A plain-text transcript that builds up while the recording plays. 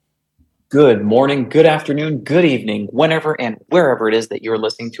Good morning, good afternoon, good evening, whenever and wherever it is that you're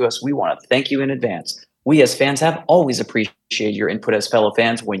listening to us. We want to thank you in advance. We as fans have always appreciated your input as fellow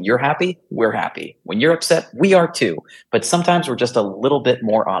fans. When you're happy, we're happy. When you're upset, we are too. But sometimes we're just a little bit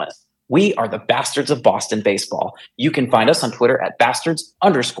more honest. We are the Bastards of Boston Baseball. You can find us on Twitter at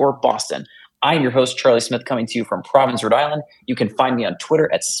bastards_Boston. I am your host, Charlie Smith, coming to you from Providence, Rhode Island. You can find me on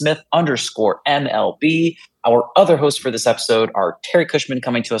Twitter at Smith_MLB. Our other hosts for this episode are Terry Cushman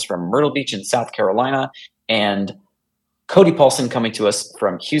coming to us from Myrtle Beach in South Carolina and Cody Paulson coming to us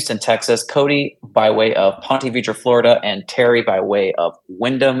from Houston, Texas. Cody by way of Ponte Vedra, Florida, and Terry by way of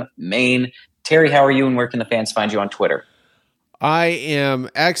Windham, Maine. Terry, how are you and where can the fans find you on Twitter? I am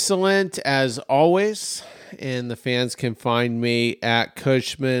excellent as always, and the fans can find me at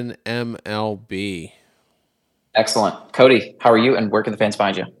Cushman MLB. Excellent. Cody, how are you and where can the fans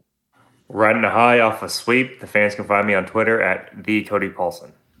find you? Riding a high off a sweep. The fans can find me on Twitter at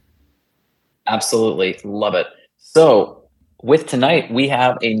 @TheCodyPaulson. Absolutely. Love it. So with tonight, we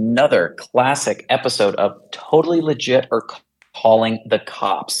have another classic episode of Totally Legit or Calling the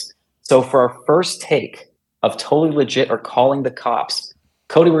Cops. So for our first take of Totally Legit or Calling the Cops,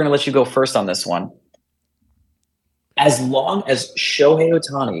 Cody, we're going to let you go first on this one. As long as Shohei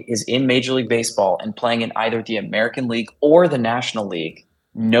Ohtani is in Major League Baseball and playing in either the American League or the National League,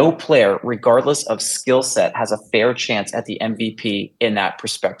 no player, regardless of skill set, has a fair chance at the MVP in that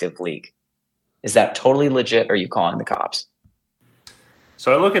prospective league. Is that totally legit, or are you calling the cops?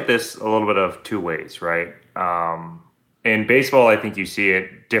 So I look at this a little bit of two ways, right? In baseball, I think you see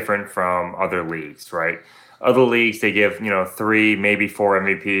it different from other leagues, right? Other leagues, they give, 3, maybe 4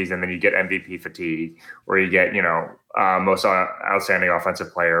 MVPs, and then you get MVP fatigue, or you get, most outstanding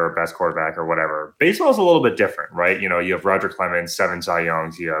offensive player or best quarterback or whatever. Baseball is a little bit different, right? You have Roger Clemens, 7 Cy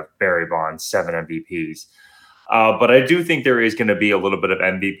Youngs, you have Barry Bonds, 7 MVPs. But I do think there is going to be a little bit of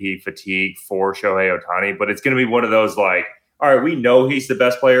MVP fatigue for Shohei Ohtani, but it's going to be one of those like, all right, we know he's the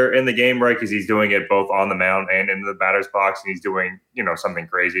best player in the game, right? Because he's doing it both on the mound and in the batter's box, and he's doing, something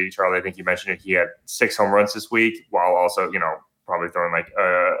crazy. Charlie, I think you mentioned it. He had 6 home runs this week, while also, probably throwing like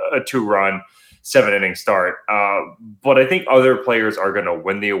a 2-run, 7-inning start. But I think other players are going to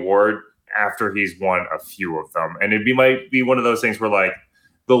win the award after he's won a few of them, and might be one of those things where like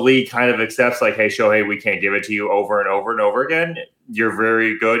the league kind of accepts like, hey, Shohei, we can't give it to you over and over and over again. You're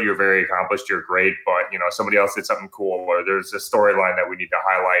very good. You're very accomplished. You're great. But, somebody else did something cool, or there's a storyline that we need to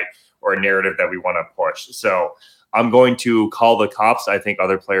highlight, or a narrative that we want to push. So I'm going to call the cops. I think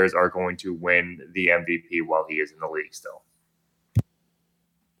other players are going to win the MVP while he is in the league still.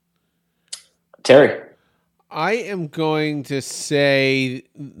 Terry. I am going to say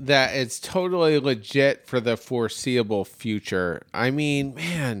that it's totally legit for the foreseeable future. I mean,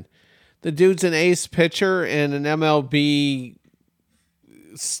 man, the dude's an ace pitcher and an MLB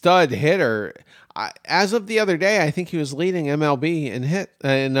stud hitter. As of the other day, I think he was leading MLB in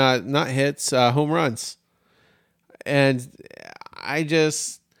home runs. And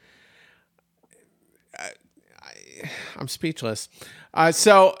I'm speechless.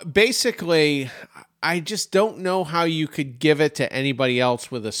 So basically, I just don't know how you could give it to anybody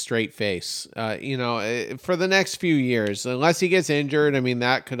else with a straight face, for the next few years, unless he gets injured. I mean,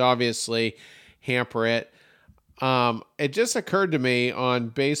 that could obviously hamper it. It just occurred to me on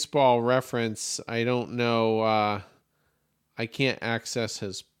Baseball Reference. I don't know. I can't access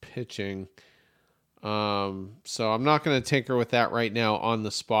his pitching. So I'm not going to tinker with that right now on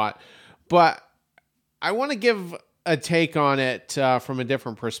the spot, but I want to give a take on it from a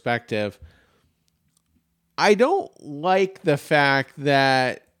different perspective. I don't like the fact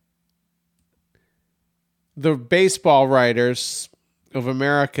that the baseball writers of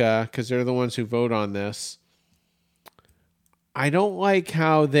America, because they're the ones who vote on this, I don't like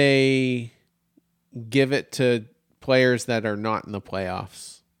how they give it to players that are not in the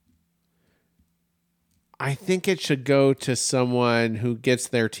playoffs. I think it should go to someone who gets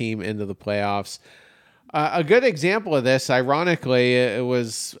their team into the playoffs. A good example of this, ironically, it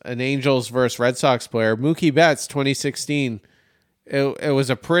was an Angels versus Red Sox player, Mookie Betts, 2016. It was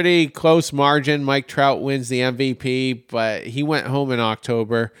a pretty close margin. Mike Trout wins the MVP, but he went home in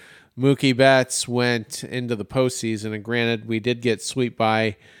October. Mookie Betts went into the postseason, and granted, we did get swept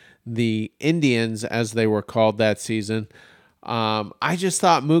by the Indians, as they were called that season. I just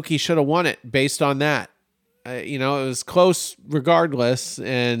thought Mookie should have won it based on that. It was close regardless,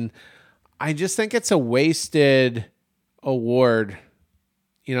 and I just think it's a wasted award,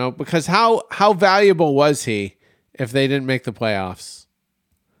 because how valuable was he if they didn't make the playoffs?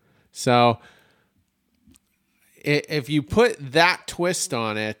 So if you put that twist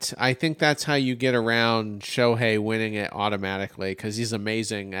on it, I think that's how you get around Shohei winning it automatically, because he's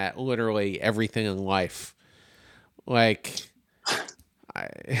amazing at literally everything in life. Like,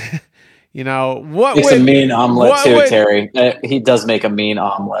 what Makes would a mean omelet what too, would- Terry. He does make a mean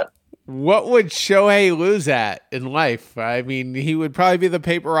omelet. What would Shohei lose at in life? I mean, he would probably be the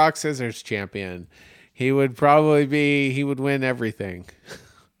paper, rock, scissors champion. He would win everything.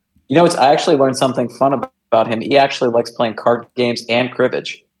 I actually learned something fun about him. He actually likes playing card games and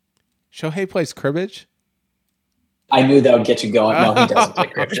cribbage. Shohei plays cribbage? I knew that would get you going. No, he doesn't play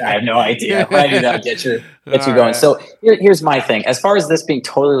cribbage. I have no idea. I knew that would get you going. Right. So here's my thing. As far as this being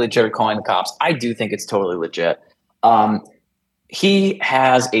totally legit or calling the cops, I do think it's totally legit. He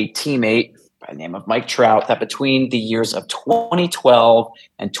has a teammate by the name of Mike Trout that between the years of 2012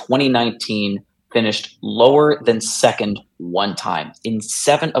 and 2019 finished lower than second one time. In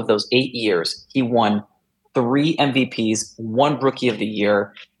 7 of those 8 years, he won 3 MVPs, 1 Rookie of the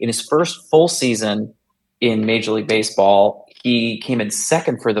Year. In his first full season in Major League Baseball, he came in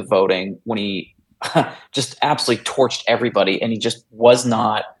second for the voting when he just absolutely torched everybody, and he just was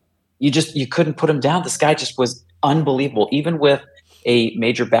not – you couldn't put him down. This guy just was unbelievable. Even with a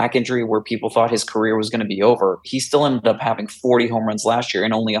major back injury where people thought his career was going to be over, he still ended up having 40 home runs last year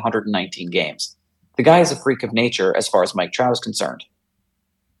in only 119 games. The guy is a freak of nature as far as Mike Trout is concerned.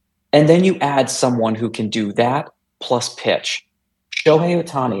 And then you add someone who can do that plus pitch. Shohei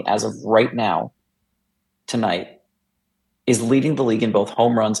Ohtani, as of right now, tonight, is leading the league in both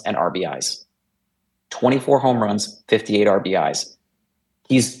home runs and RBIs. 24 home runs, 58 RBIs.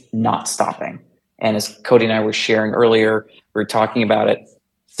 He's not stopping. And as Cody and I were sharing earlier, we were talking about it,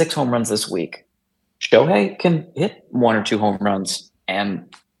 6 home runs this week. Shohei can hit 1 or 2 home runs and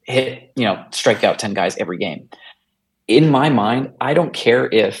strike out 10 guys every game. In my mind, I don't care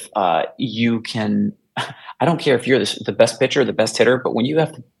if I don't care if you're the best pitcher, the best hitter, but when you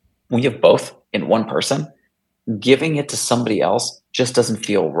have both in one person, giving it to somebody else just doesn't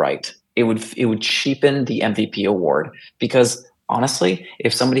feel right. It would cheapen the MVP award, because honestly,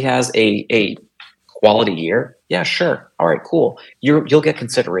 if somebody has a quality year, yeah, sure. All right, cool. You'll get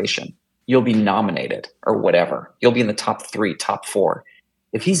consideration. You'll be nominated or whatever. You'll be in the top 3, top 4.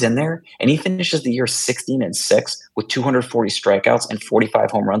 If he's in there and he finishes the year 16-6 with 240 strikeouts and 45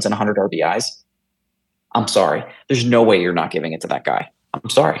 home runs and 100 RBIs, I'm sorry. There's no way you're not giving it to that guy. I'm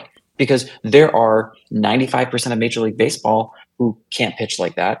sorry. Because there are 95% of Major League Baseball who can't pitch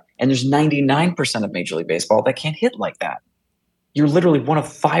like that. And there's 99% of Major League Baseball that can't hit like that. You're literally one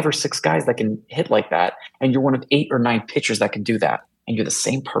of 5 or 6 guys that can hit like that. And you're one of 8 or 9 pitchers that can do that. And you're the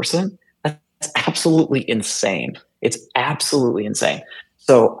same person? That's absolutely insane. It's absolutely insane.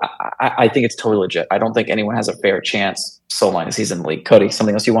 So I think it's totally legit. I don't think anyone has a fair chance so long as he's in the league. Cody,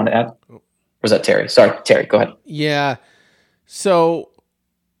 something else you want to add? Or was that Terry? Sorry, Terry, go ahead. Yeah. So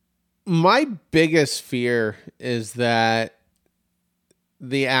my biggest fear is that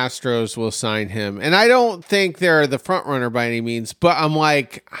the Astros will sign him. And I don't think they're the front runner by any means, but I'm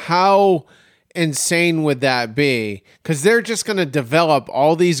like, how insane would that be? Because they're just going to develop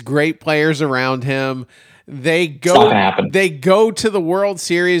all these great players around him. They go to the World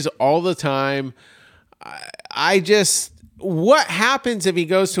Series all the time. What happens if he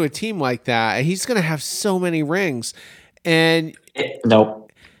goes to a team like that? He's going to have so many rings. And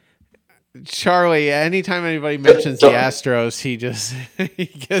nope. Charlie, anytime anybody mentions the Astros, he gets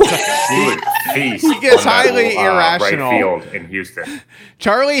highly irrational. Right field in Houston.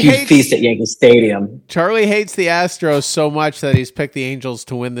 Charlie hates feast at Yankee Stadium. Charlie hates the Astros so much that he's picked the Angels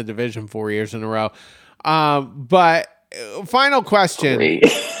to win the division 4 years in a row. But final question.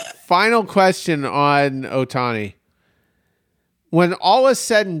 Final question on Ohtani. When all is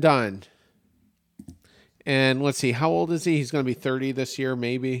said and done, and let's see, how old is he? He's going to be 30 this year,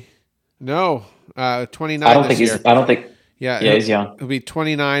 maybe. No, 29. I don't think he's. Yeah, he's young. He'll be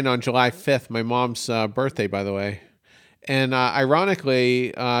 29 on July 5th, my mom's birthday, by the way. And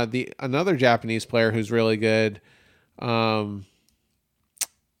ironically, another Japanese player who's really good, Masataka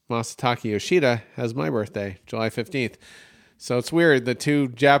Yoshida, has my birthday, July 15th. So it's weird. The 2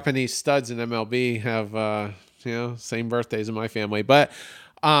 Japanese studs in MLB have same birthdays in my family. But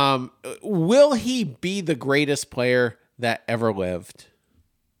will he be the greatest player that ever lived?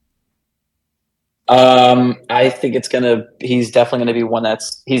 I think he's definitely going to be one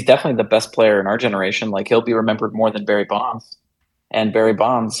he's definitely the best player in our generation. Like, he'll be remembered more than Barry Bonds. And Barry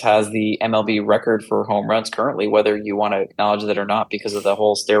Bonds has the MLB record for home runs currently, whether you want to acknowledge that or not, because of the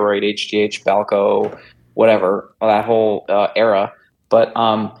whole steroid, HGH, Balco, whatever, that whole era. But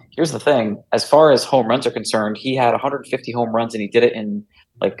here's the thing. As far as home runs are concerned, he had 150 home runs, and he did it in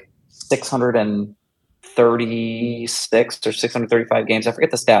like 600 and 636 or 635 games. I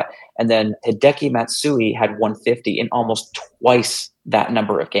forget the stat. And then Hideki Matsui had 150 in almost twice that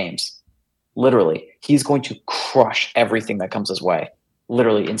number of games. Literally, he's going to crush everything that comes his way.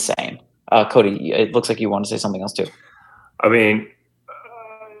 Literally insane. Cody, it looks like you want to say something else too. I mean,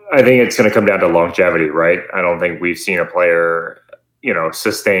 I think it's going to come down to longevity, right? I don't think we've seen a player,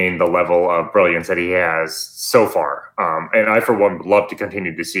 sustain the level of brilliance that he has so far. And I, for one, would love to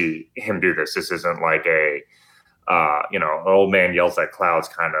continue to see him do this. This isn't like an old man yells at clouds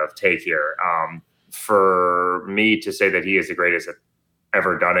kind of take here. For me to say that he is the greatest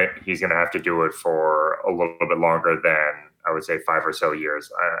ever done it, he's going to have to do it for a little bit longer than, I would say, 5 or so years.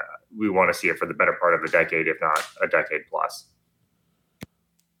 We want to see it for the better part of a decade, if not a decade plus.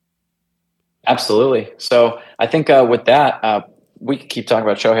 Absolutely. So I think with that, we could keep talking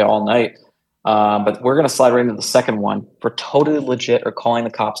about Shohei all night. But we're going to slide right into the second one. For totally legit or calling the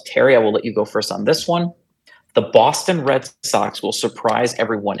cops, Terry, I will let you go first on this one. The Boston Red Sox will surprise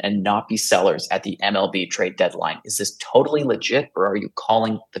everyone and not be sellers at the MLB trade deadline. Is this totally legit, or are you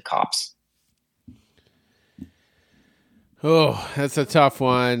calling the cops? Oh, that's a tough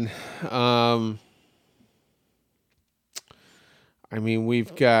one.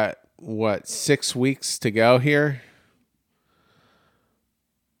 We've got, 6 weeks to go here?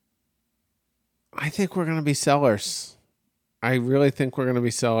 I think we're going to be sellers. I really think we're going to be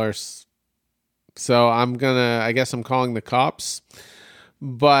sellers. So I guess I'm calling the cops.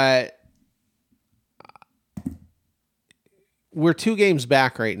 But we're 2 games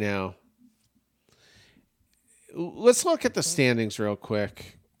back right now. Let's look at the standings real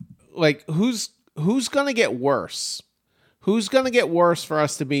quick. Like, who's going to get worse? Who's going to get worse for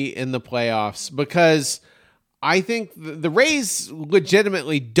us to be in the playoffs? Because I think the Rays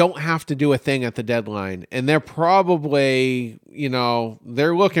legitimately don't have to do a thing at the deadline. And they're probably,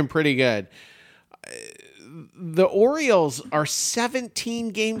 they're looking pretty good. The Orioles are 17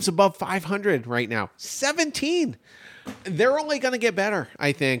 games above 500 right now. 17. They're only going to get better,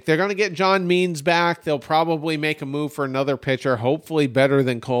 I think. They're going to get John Means back. They'll probably make a move for another pitcher, hopefully better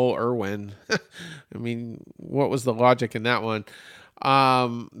than Cole Irwin. What was the logic in that one?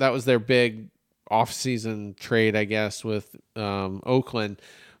 That was their big off-season trade, I guess, with Oakland.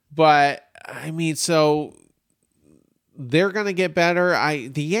 But, so they're going to get better.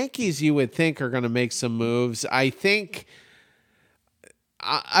 The Yankees, you would think, are going to make some moves. I think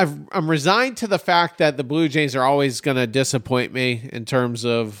I'm resigned to the fact that the Blue Jays are always going to disappoint me in terms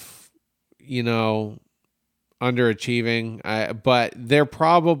of, underachieving. But they're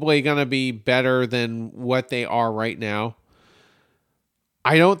probably going to be better than what they are right now.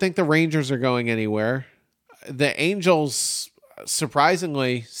 I don't think the Rangers are going anywhere. The Angels,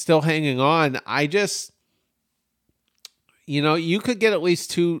 surprisingly, still hanging on. You could get at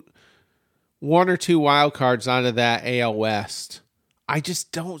least 1 or 2 wild cards out of that AL West. I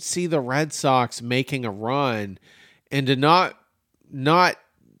just don't see the Red Sox making a run, and to not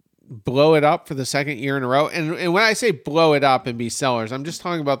blow it up for the second year in a row. And when I say blow it up and be sellers, I'm just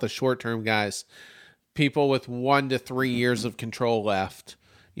talking about the short-term guys, people with 1 to 3 years of control left.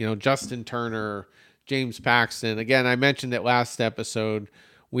 Justin Turner, James Paxton. Again, I mentioned it last episode.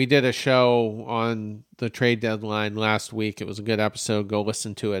 We did a show on the trade deadline last week. It was a good episode. Go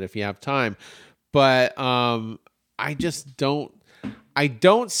listen to it if you have time. But I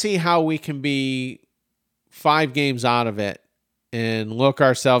don't see how we can be 5 games out of it and look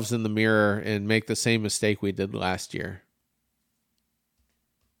ourselves in the mirror and make the same mistake we did last year.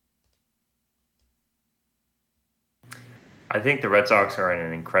 I think the Red Sox are in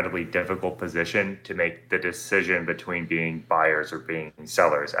an incredibly difficult position to make the decision between being buyers or being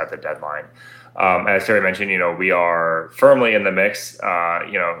sellers at the deadline. As Terry mentioned, we are firmly in the mix.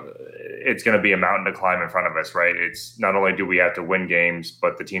 It's going to be a mountain to climb in front of us, right? It's not only do we have to win games,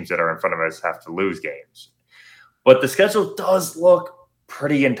 but the teams that are in front of us have to lose games. But the schedule does look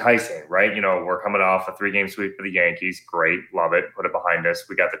pretty enticing, right? We're coming off a 3-game sweep for the Yankees. Great. Love it. Put it behind us.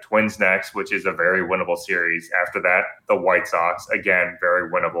 We got the Twins next, which is a very winnable series. After that, the White Sox, again, very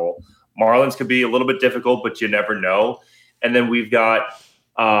winnable. Marlins could be a little bit difficult, but you never know. And then we've got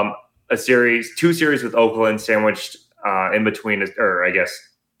two series with Oakland sandwiched in between, or I guess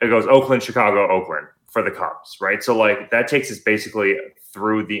it goes Oakland, Chicago, Oakland for the Cubs, right? So that takes us basically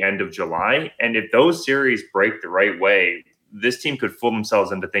through the end of July. And if those series break the right way, this team could fool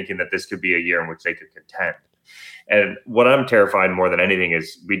themselves into thinking that this could be a year in which they could contend. And what I'm terrified more than anything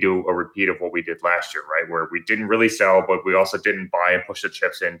is we do a repeat of what we did last year, right? Where we didn't really sell, but we also didn't buy and push the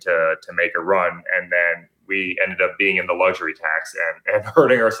chips in to make a run. And then we ended up being in the luxury tax and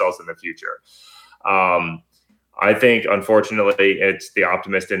hurting ourselves in the future. I think, unfortunately, it's the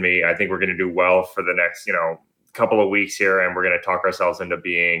optimist in me. I think we're going to do well for the next, couple of weeks here, and we're going to talk ourselves into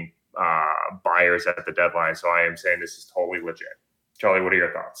being buyers at the deadline. So I am saying this is totally legit. Charlie, what are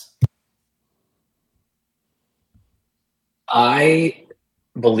your thoughts? I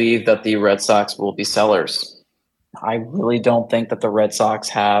believe that the Red Sox will be sellers. I really don't think that the Red Sox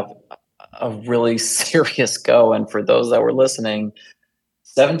have a really serious go. And for those that were listening,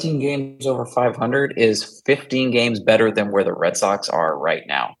 17 games over 500 is 15 games better than where the Red Sox are right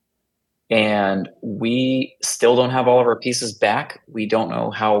now. And we still don't have all of our pieces back. We don't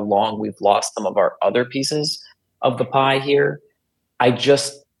know how long we've lost some of our other pieces of the pie here. I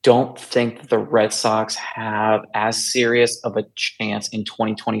just don't think that the Red Sox have as serious of a chance in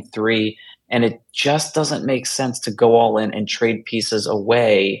 2023. And it just doesn't make sense to go all in and trade pieces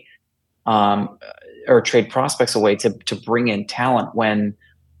away or trade prospects away to bring in talent when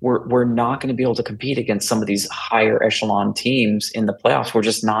we're not going to be able to compete against some of these higher echelon teams in the playoffs. We're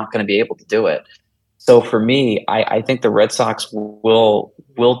just not going to be able to do it. So for me, I think the Red Sox will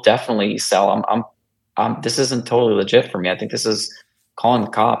definitely sell. This isn't totally legit for me. I think this is calling the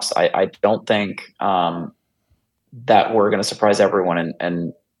cops. I don't think that we're going to surprise everyone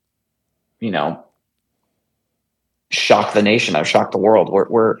and shock the nation. I've shocked the world.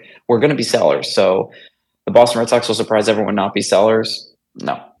 We're going to be sellers. So the Boston Red Sox will surprise everyone, not be sellers.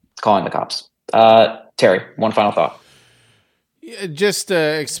 No, calling the cops. Terry, one final thought. Just to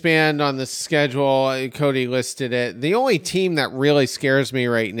expand on the schedule, Cody listed it. The only team that really scares me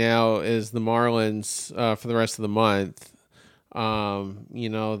right now is the Marlins for the rest of the month.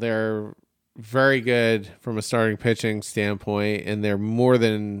 They're very good from a starting pitching standpoint, and they're more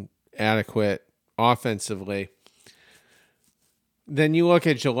than adequate offensively. Then you look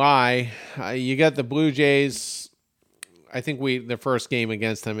at July, you got the Blue Jays. I think the first game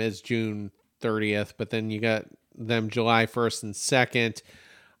against them is June 30th, but then you got them July 1st and 2nd.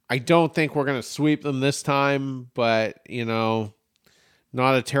 I don't think we're going to sweep them this time, but, not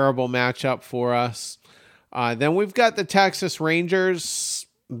a terrible matchup for us. Then we've got the Texas Rangers.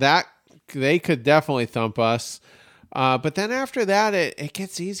 That they could definitely thump us. But then after that, it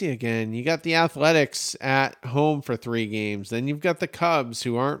gets easy again. You got the Athletics at home for 3 games. Then you've got the Cubs,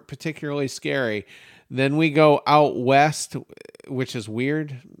 who aren't particularly scary. Then we go out west, which is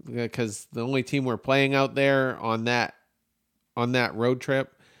weird because the only team we're playing out there on that road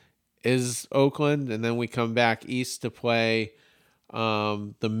trip is Oakland. And then we come back east to play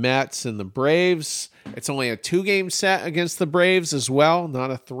the Mets and the Braves. It's only a 2-game set against the Braves as well,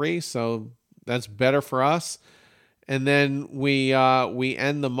 not a 3. So that's better for us. And then we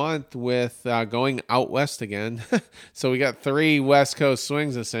end the month with going out west again. So we got 3 West Coast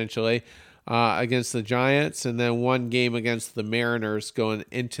swings essentially. Against the Giants, and then 1 game against the Mariners going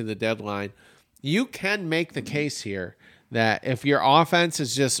into the deadline. You can make the case here that if your offense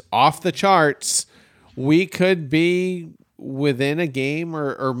is just off the charts, we could be within a game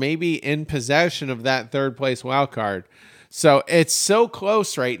or maybe in possession of that 3rd place wild card. So it's so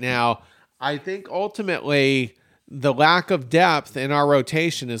close right now. I think ultimately the lack of depth in our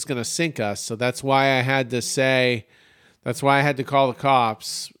rotation is going to sink us. So that's why I had to call the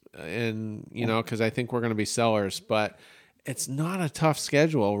cops. And, because I think we're going to be sellers, but it's not a tough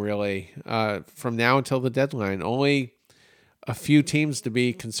schedule really from now until the deadline. Only a few teams to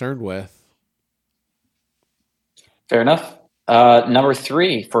be concerned with. Fair enough. Number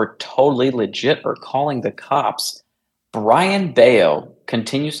 3 for totally legit or calling the cops. Brayan Bello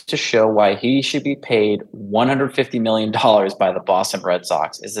continues to show why he should be paid $150 million by the Boston Red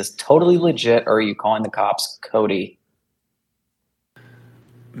Sox. Is this totally legit or are you calling the cops, Cody?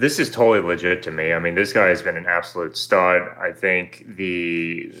 This is totally legit to me. I mean, this guy has been an absolute stud. I think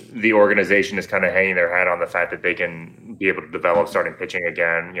the organization is kind of hanging their hat on the fact that they can be able to develop starting pitching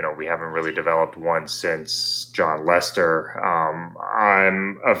again. We haven't really developed one since John Lester.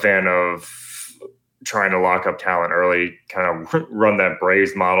 I'm a fan of trying to lock up talent early, kind of run that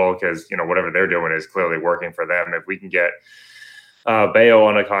Braves model because, whatever they're doing is clearly working for them. If we can get Bello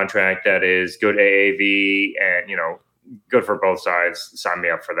on a contract that is good AAV and, good for both sides. Sign me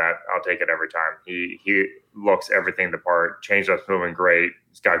up for that. I'll take it every time. He looks everything the part. Changeup's moving great.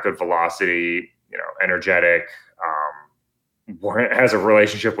 He's got good velocity. Energetic. Has a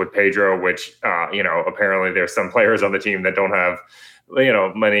relationship with Pedro, which apparently there's some players on the team that don't have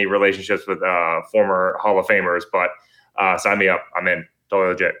many relationships with former Hall of Famers. But sign me up. I'm in. Totally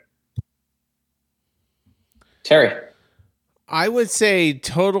legit. Terry. I would say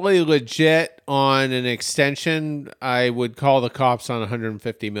totally legit on an extension. I would call the cops on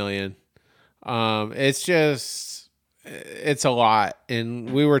 $150 million. It's just it's a lot.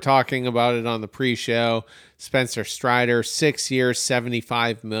 And we were talking about it on the pre-show. Spencer Strider, 6 years,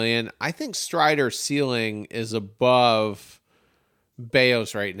 $75 million. I think Strider's ceiling is above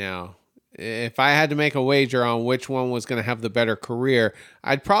Bayo's right now. If I had to make a wager on which one was going to have the better career,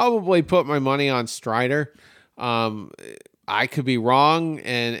 I'd probably put my money on Strider. I could be wrong,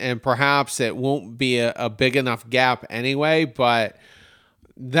 and perhaps it won't be a big enough gap anyway, but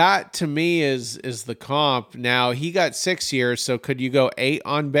that to me is the comp. Now, he got 6 years, so could you go 8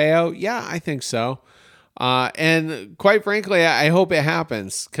 on Bayo? Yeah, I think so. And quite frankly, I hope it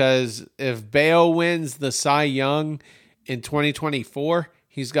happens, because if Bayo wins the Cy Young in 2024,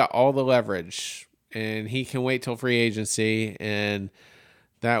 he's got all the leverage, and he can wait till free agency, and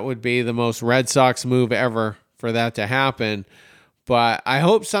that would be the most Red Sox move ever for that to happen. But I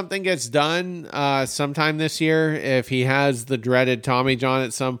hope something gets done sometime this year. If he has the dreaded Tommy John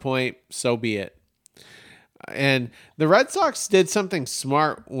at some point, so be it. And the Red Sox did something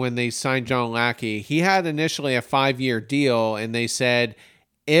smart when they signed John Lackey. He had initially a 5-year deal, and they said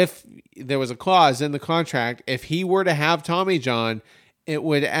if there was a clause in the contract, if he were to have Tommy John, it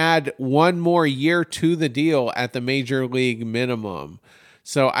would add 1 more year to the deal at the major league minimum.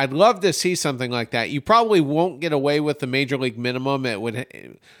 So I'd love to see something like that. You probably won't get away with the major league minimum. It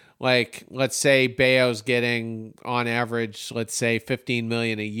would, like, let's say Bayo's getting on average, let's say $15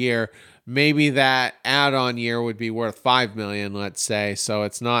 million a year. Maybe that add-on year would be worth $5 million, let's say. So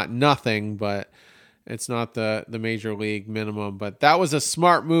it's not nothing, but it's not the major league minimum. But that was a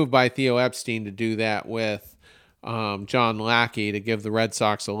smart move by Theo Epstein to do that with John Lackey, to give the Red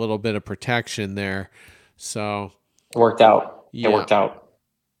Sox a little bit of protection there. So it worked out. Yeah. It worked out.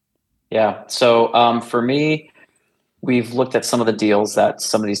 Yeah. So for me, we've looked at some of the deals that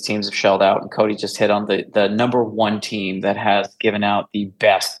some of these teams have shelled out, and Cody just hit on the number one team that has given out the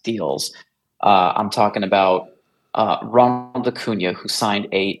best deals. I'm talking about Ronald Acuna, who signed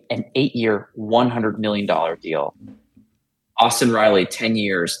an 8-year, $100 million deal. Austin Riley, 10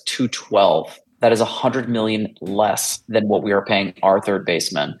 years, $212. That is $100 million less than what we are paying our third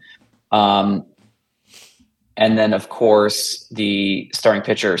baseman. And then, of course, the starting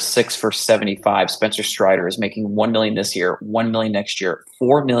pitcher, 6 for $75. Spencer Strider is making $1 million this year, $1 million next year,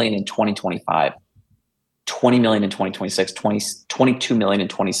 $4 million in 2025, $20 million in 2026, $22 million in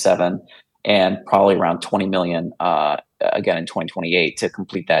 27, and probably around $20 million again in 2028 to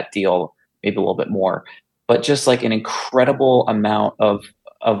complete that deal, maybe a little bit more. But just like an incredible amount of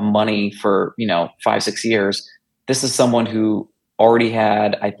money for 5-6 years. This is someone who already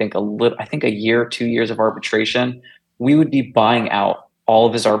had, I think, a year, 2 years of arbitration. We would be buying out all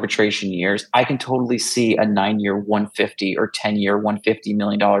of his arbitration years. I can totally see a 9-year, $150 or 10-year, $150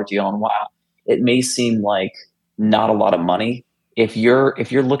 million deal. And while it may seem like not a lot of money, if you're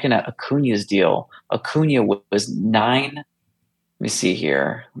looking at Acuna's deal, Acuna was 9. Let me see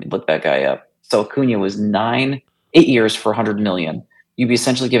here. Let me look that guy up. So Acuna was 8 years for $100 million. You'd be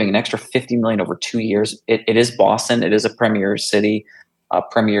essentially giving an extra $50 million over 2 years. It is Boston. It is a premier city, a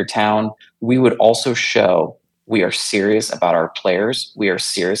premier town. We would also show we are serious about our players. We are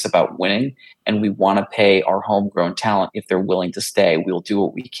serious about winning, and we want to pay our homegrown talent if they're willing to stay. We'll do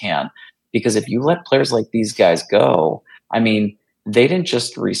what we can. Because if you let players like these guys go, I mean, they didn't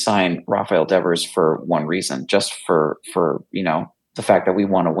just re-sign Rafael Devers for one reason, just for the fact that we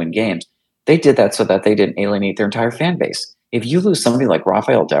want to win games. They did that so that they didn't alienate their entire fan base. If you lose somebody like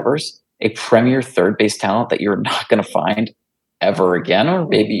Rafael Devers, a premier third base talent that you're not going to find ever again, or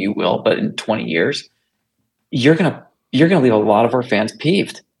maybe you will, but in 20 years, you're going to leave a lot of our fans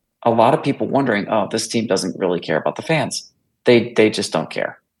peeved. A lot of people wondering, oh, this team doesn't really care about the fans. They just don't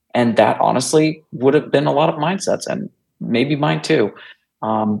care. And that honestly would have been a lot of mindsets, and maybe mine too.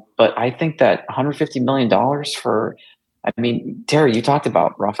 But I think that $150 million Terry, you talked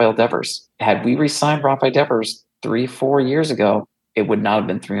about Rafael Devers. Had we re-signed Rafael Devers 3-4 years ago, it would not have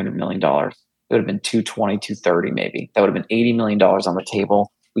been $300 million. It would have been 220, 230 maybe. That would have been $80 million on the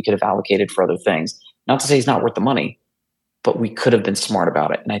table. We could have allocated for other things. Not to say he's not worth the money, but we could have been smart about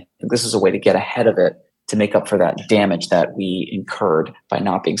it. And I think this is a way to get ahead of it to make up for that damage that we incurred by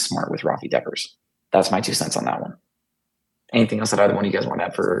not being smart with Rafi Devers. That's my 2 cents on that one. Anything else that either one of you guys want to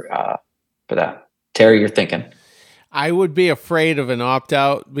add for that? Terry, you're thinking. I would be afraid of an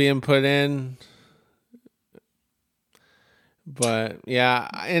opt-out being put in. But yeah,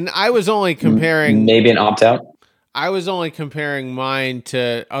 and I was only comparing maybe an opt-out. I was only comparing mine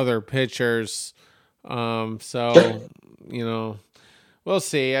to other pitchers. So Sure. We'll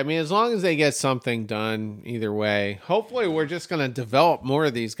see. I mean, as long as they get something done either way. Hopefully we're just going to develop more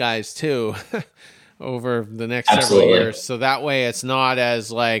of these guys too over the next several years. So that way it's not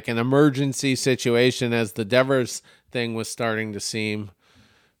as like an emergency situation as the Devers thing was starting to seem.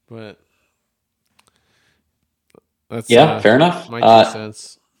 But that's fair enough. My 2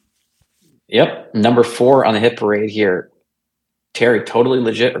 cents. Yep. Number 4 on the hit parade here. Terry, totally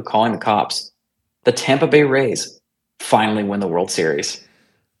legit or calling the cops. The Tampa Bay Rays finally win the World Series.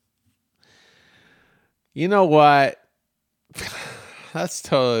 You know what? That's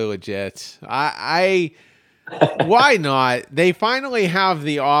totally legit. I why not? They finally have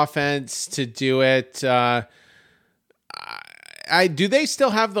the offense to do it. Do they still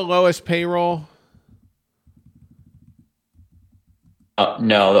have the lowest payroll?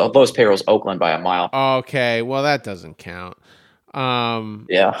 No, the lowest payroll is Oakland by a mile. Okay, well that doesn't count.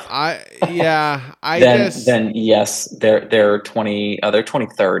 Yeah. I then yes, they're 20. They're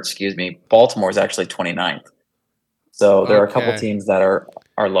 23rd. Excuse me. Baltimore's actually 29th. So there are a couple teams that are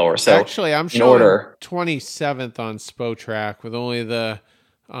lower. So actually, I'm showing 27th on Spotrac with only the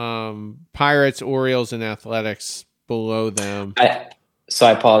Pirates, Orioles, and Athletics below them. So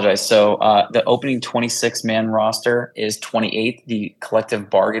I apologize. So the opening 26-man roster is 28th. The collective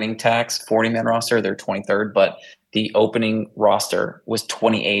bargaining tax 40-man roster, they're 23rd. But the opening roster was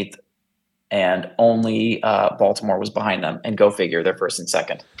 28th, and only Baltimore was behind them. And go figure, they're first and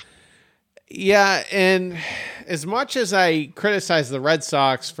second. Yeah, and as much as I criticize the Red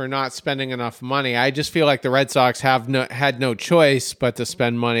Sox for not spending enough money, I just feel like the Red Sox had no choice but to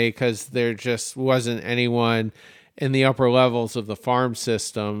spend money because there just wasn't anyone in the upper levels of the farm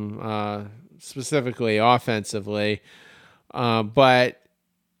system, specifically offensively. But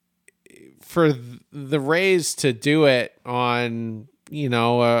for the Rays to do it on,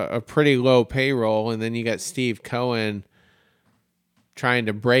 a pretty low payroll, and then you got Steve Cohen trying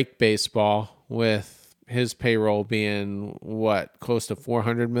to break baseball with his payroll being close to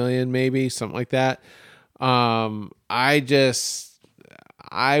 400 million, maybe something like that. I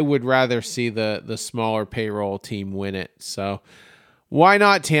would rather see the smaller payroll team win it. So why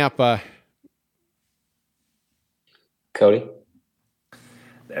not Tampa? Cody?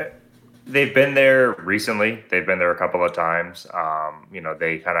 They've been there recently. They've been there a couple of times.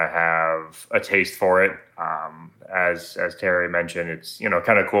 They kind of have a taste for it. As Terry mentioned, it's,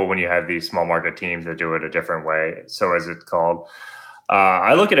 kind of cool when you have these small market teams that do it a different way. So as it's called,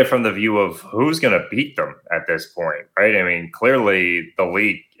 I look at it from the view of who's going to beat them at this point, right? I mean, clearly the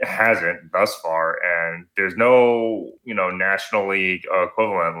league hasn't thus far, and there's no, National League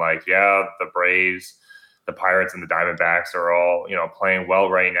equivalent. Like, the Braves, the Pirates, and the Diamondbacks are all, playing well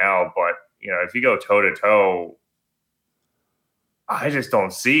right now. But, if you go toe to toe, I just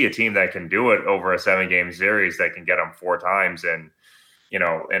don't see a team that can do it over a 7-game series that can get them 4 times in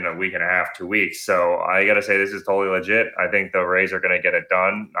a week and a half, 2 weeks. So I got to say, this is totally legit. I think the Rays are going to get it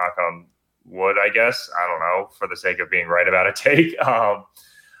done. Knock on wood, I guess. I don't know, for the sake of being right about a take.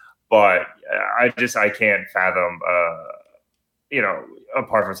 But I can't fathom,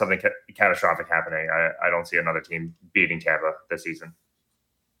 apart from something catastrophic happening, I don't see another team beating Tampa this season.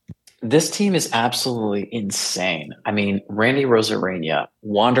 This team is absolutely insane. I mean, Randy Rosarena,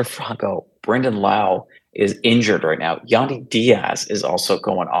 Wander Franco, Brendan Lau is injured right now. Yandy Diaz is also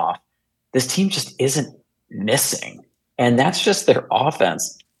going off. This team just isn't missing. And that's just their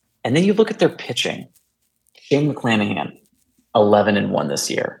offense. And then you look at their pitching. Shane McClanahan, 11-1 this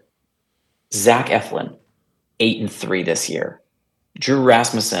year. Zach Eflin, 8-3 this year. Drew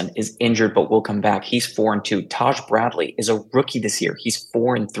Rasmussen is injured but will come back. He's 4-2. Taj Bradley is a rookie this year. He's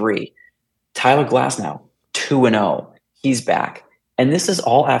 4-3. Tyler Glasnow, 2-0. He's back. And this is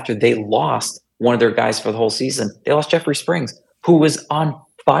all after they lost one of their guys for the whole season. They lost Jeffrey Springs, who was on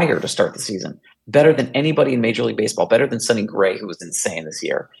fire to start the season. Better than anybody in Major League Baseball. Better than Sonny Gray, who was insane this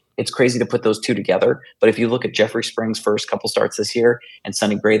year. It's crazy to put those two together. But if you look at Jeffrey Springs' first couple starts this year and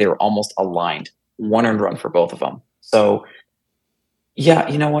Sonny Gray, they were almost aligned. 1 earned run for both of them. So, yeah,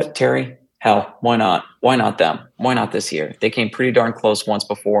 you know what, Terry? Hell, why not? Why not them? Why not this year? They came pretty darn close once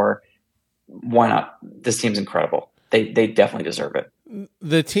before. Why not? This team's incredible. They definitely deserve it.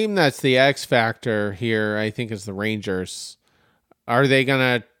 The team that's the X factor here, I think, is the Rangers. Are they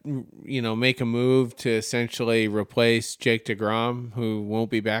going to, make a move to essentially replace Jake DeGrom, who won't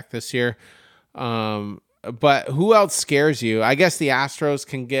be back this year? But who else scares you? I guess the Astros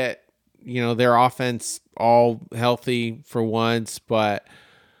can get, their offense all healthy for once, but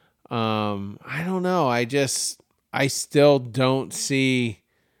I don't know. I still don't see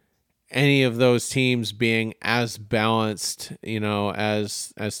any of those teams being as balanced,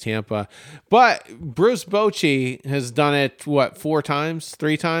 as Tampa. But Bruce Bochy has done it, 3 times,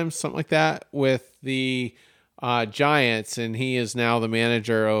 something like that, with the Giants, and he is now the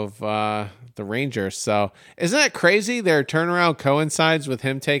manager of the Rangers. So isn't that crazy? Their turnaround coincides with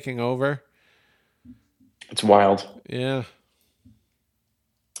him taking over. It's wild. Yeah.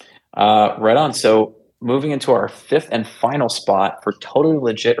 Right on. So moving into our fifth and final spot for totally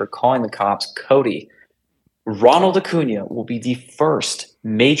legit or calling the cops, Cody. Ronald Acuna will be the first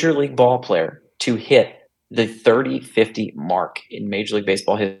Major League ball player to hit the 30-50 mark in Major League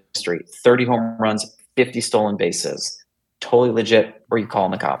Baseball history. 30 home runs, 50 stolen bases. Totally legit, or you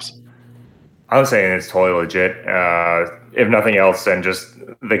calling the cops? I'm saying it's totally legit. If nothing else, then just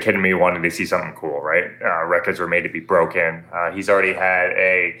the kid in me wanted to see something cool, right? Records were made to be broken. He's already had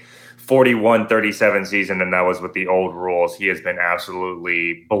a 41-37 season, and that was with the old rules. He has been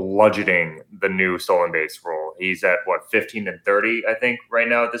absolutely bludgeoning the new stolen base rule. He's at, 15-30, I think, right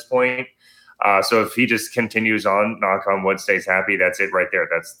now at this point. So if he just continues on, knock on wood, stays happy, that's it right there.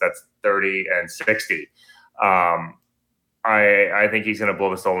 That's 30 and 60. I think he's going to blow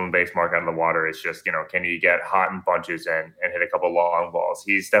the stolen base mark out of the water. It's just, can you get hot in bunches and hit a couple long balls?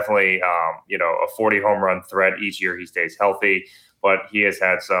 He's definitely, a 40 home run threat each year he stays healthy, but he has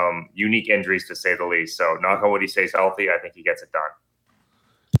had some unique injuries to say the least. So knock on wood, he stays healthy. I think he gets it done.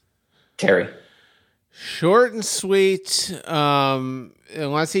 Terry. Short and sweet.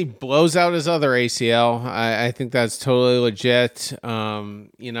 Unless he blows out his other ACL, I think that's totally legit. I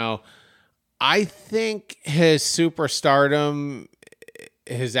think his superstardom,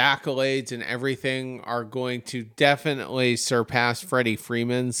 his accolades and everything are going to definitely surpass Freddie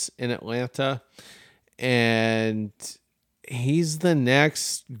Freeman's in Atlanta. And he's the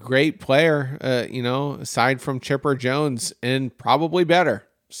next great player, aside from Chipper Jones, and probably better.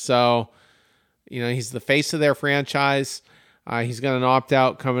 So, he's the face of their franchise. He's got an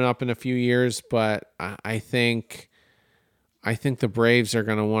opt-out coming up in a few years, but I think the Braves are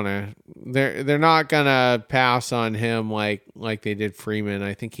going to want to. They're not going to pass on him like they did Freeman.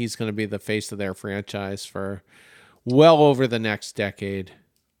 I think he's going to be the face of their franchise for well over the next decade.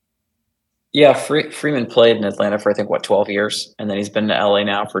 Yeah, Freeman played in Atlanta for, I think, 12 years, and then he's been to LA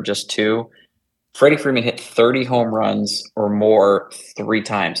now for just 2. Freddie Freeman hit 30 home runs or more 3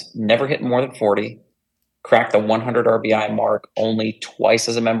 times. Never hit more than 40. Cracked the 100 RBI mark only twice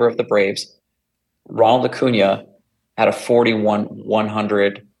as a member of the Braves. Ronald Acuna had a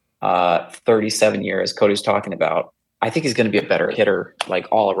 41-100 37 year, as Cody's talking about. I think he's going to be a better hitter, like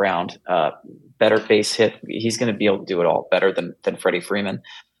all around. Better base hit. He's going to be able to do it all better than Freddie Freeman.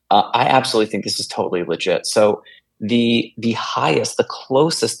 I absolutely think this is totally legit. So the highest, the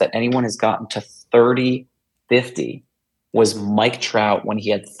closest that anyone has gotten to 30-50 was Mike Trout when he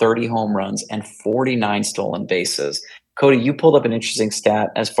had 30 home runs and 49 stolen bases. Cody, you pulled up an interesting stat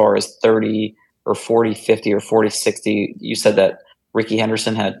as far as 30 or 40-50 or 40-60. You said that Rickey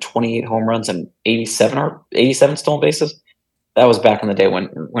Henderson had 28 home runs and 87 stolen bases. That was back in the day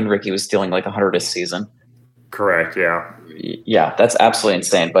when Rickey was stealing like 100 a season. Correct. Yeah. Yeah, that's absolutely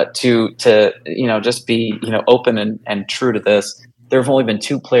insane. But to just be open and true to this, there have only been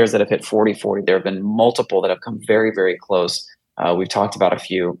 2 players that have hit 40-40. There have been multiple that have come very, very close. We've talked about a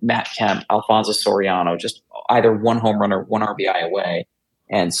few: Matt Kemp, Alfonso Soriano, just either 1 home run or 1 RBI away.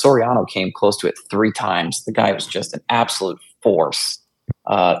 And Soriano came close to it 3 times. The guy was just an absolute force.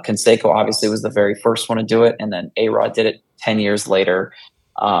 Canseco obviously was the very first one to do it, and then A-Rod did it 10 years later.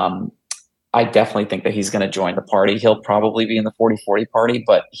 I definitely think that he's going to join the party. He'll probably be in the 40-40 party,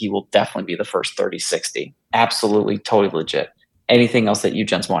 but he will definitely be the first 30-60. Absolutely, totally legit. Anything else that you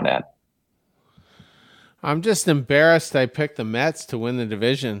gents want to add? I'm just embarrassed I picked the Mets to win the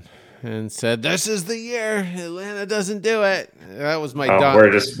division and said, this is the year Atlanta doesn't do it. That was my dumb.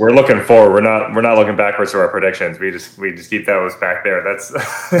 We're looking forward. We're not looking backwards to our predictions. We just keep those back there. That's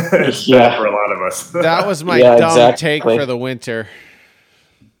bad for a lot of us. That was my dumb take for the winter.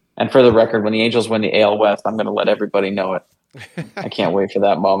 And for the record, when the Angels win the AL West, I'm going to let everybody know it. I can't wait for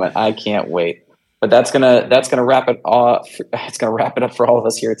that moment. I can't wait. But that's gonna wrap it off. It's gonna wrap it up for all of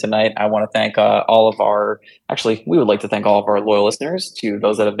us here tonight. I want to thank all of our. Actually, we would like to thank all of our loyal listeners, to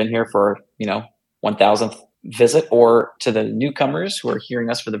those that have been here for 1,000th visit, or to the newcomers who are hearing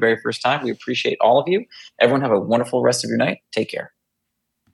us for the very first time. We appreciate all of you. Everyone have a wonderful rest of your night. Take care.